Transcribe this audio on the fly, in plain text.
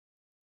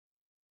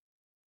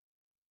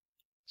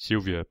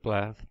SYLVIA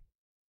Plath,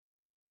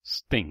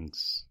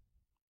 Stings.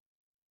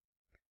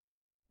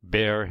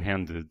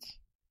 Bare-handed,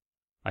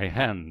 I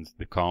hand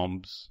the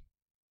combs.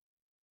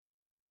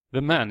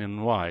 The man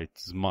in white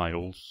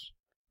smiles,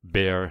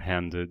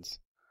 bare-handed,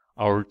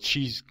 our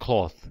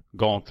cheesecloth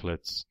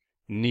gauntlets,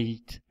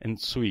 neat and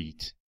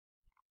sweet.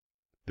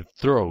 The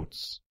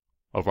throats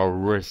of our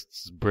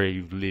wrists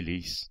brave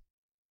lilies.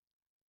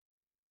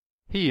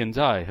 He and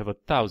I have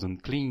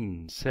 1,000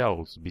 clean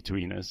cells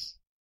between us,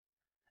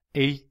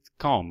 8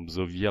 combs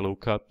of yellow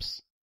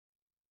cups,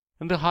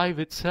 and the hive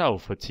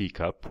itself a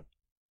teacup,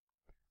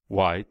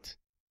 white,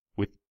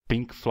 with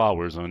pink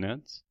flowers on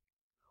it.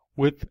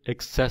 With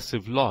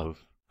excessive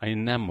love I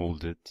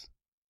enameled it,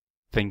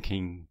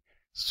 thinking,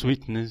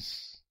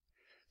 sweetness,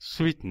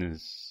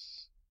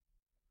 sweetness.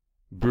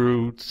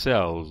 Brood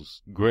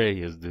cells,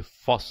 grey as the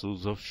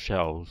fossils of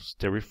shells,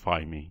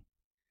 terrify me.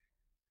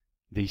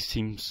 They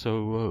seem so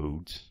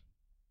old.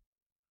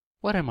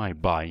 What am I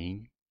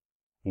buying?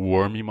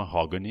 Wormy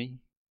mahogany?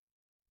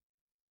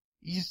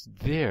 Is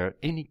there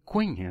any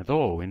queen at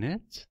all in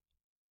it?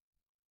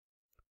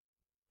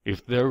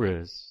 If there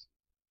is,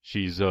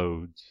 she is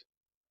old.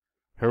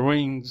 Her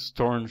wings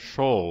torn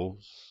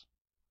shawls,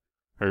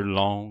 her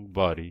long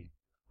body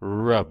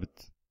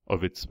rubbed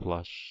of its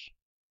plush.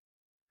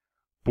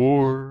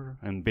 Poor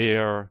and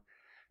bare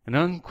and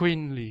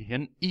unqueenly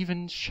and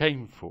even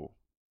shameful.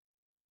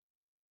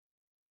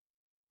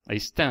 I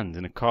stand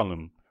in a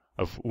column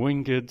of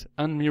winged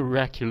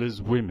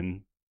unmiraculous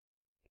women,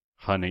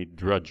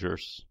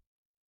 honey-drudgers.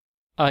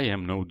 I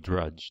am no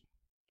drudge,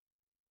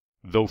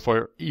 though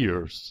for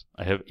years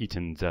I have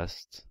eaten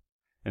dust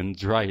and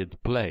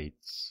dried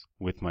plates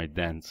with my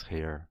dense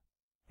hair,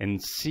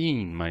 and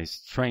seen my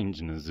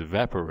strangeness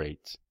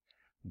evaporate,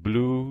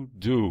 blue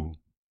dew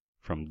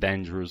from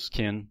dangerous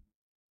skin.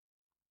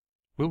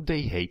 Will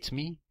they hate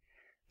me,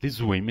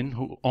 these women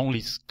who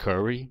only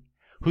scurry,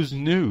 whose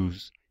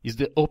news is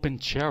the open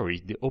cherry,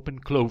 the open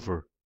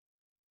clover?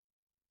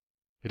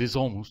 It is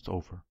almost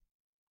over.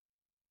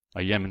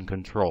 I am in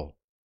control.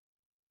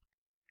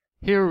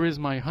 Here is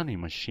my honey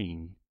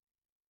machine.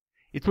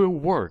 It will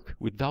work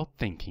without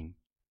thinking,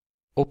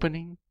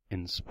 opening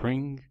in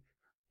spring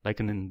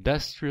like an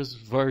industrious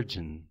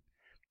virgin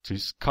to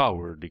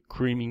scour the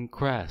creaming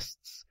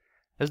crests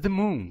as the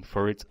moon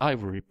for its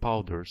ivory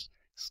powders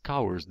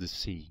scours the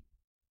sea.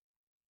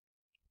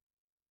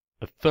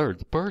 A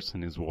third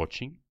person is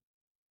watching.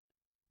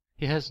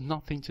 He has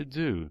nothing to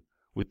do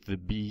with the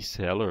bee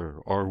seller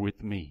or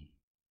with me.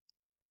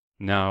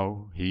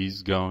 Now he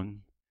is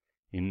gone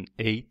in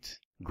 8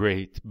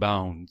 great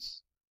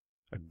bounds,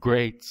 a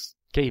great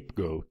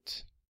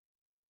scapegoat.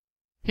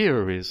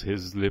 Here is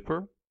his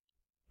slipper,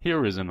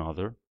 here is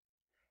another,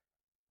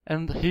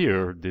 and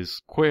here this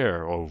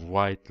square of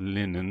white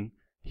linen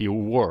he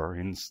wore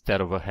instead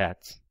of a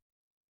hat.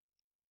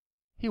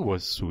 He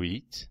was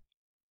sweet,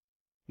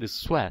 the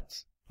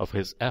sweat of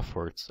his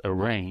efforts a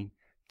rain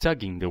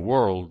tugging the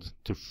world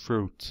to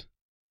fruit.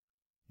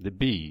 The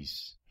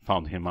bees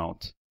found him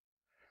out,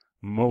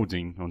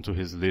 molding onto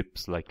his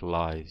lips like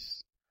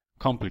lies,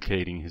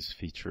 complicating his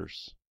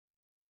features.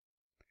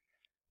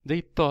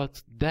 They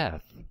thought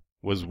death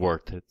was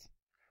worth it,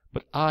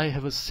 but I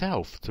have a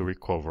self to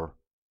recover,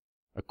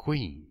 a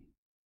queen.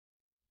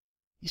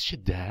 Is she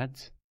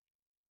dead?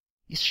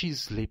 Is she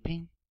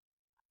sleeping?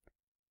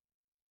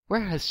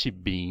 Where has she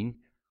been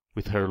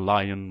with her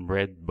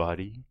lion-red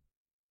body,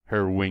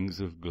 her wings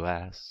of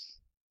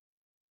glass?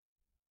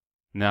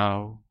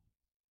 Now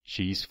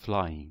she is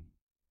flying,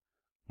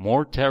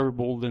 more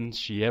terrible than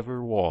she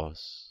ever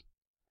was.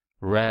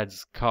 Red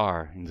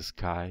scar in the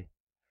sky,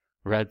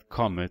 red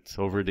comet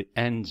over the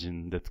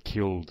engine that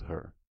killed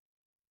her.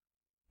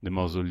 The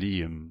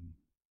mausoleum,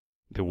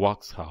 the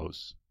wax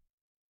house,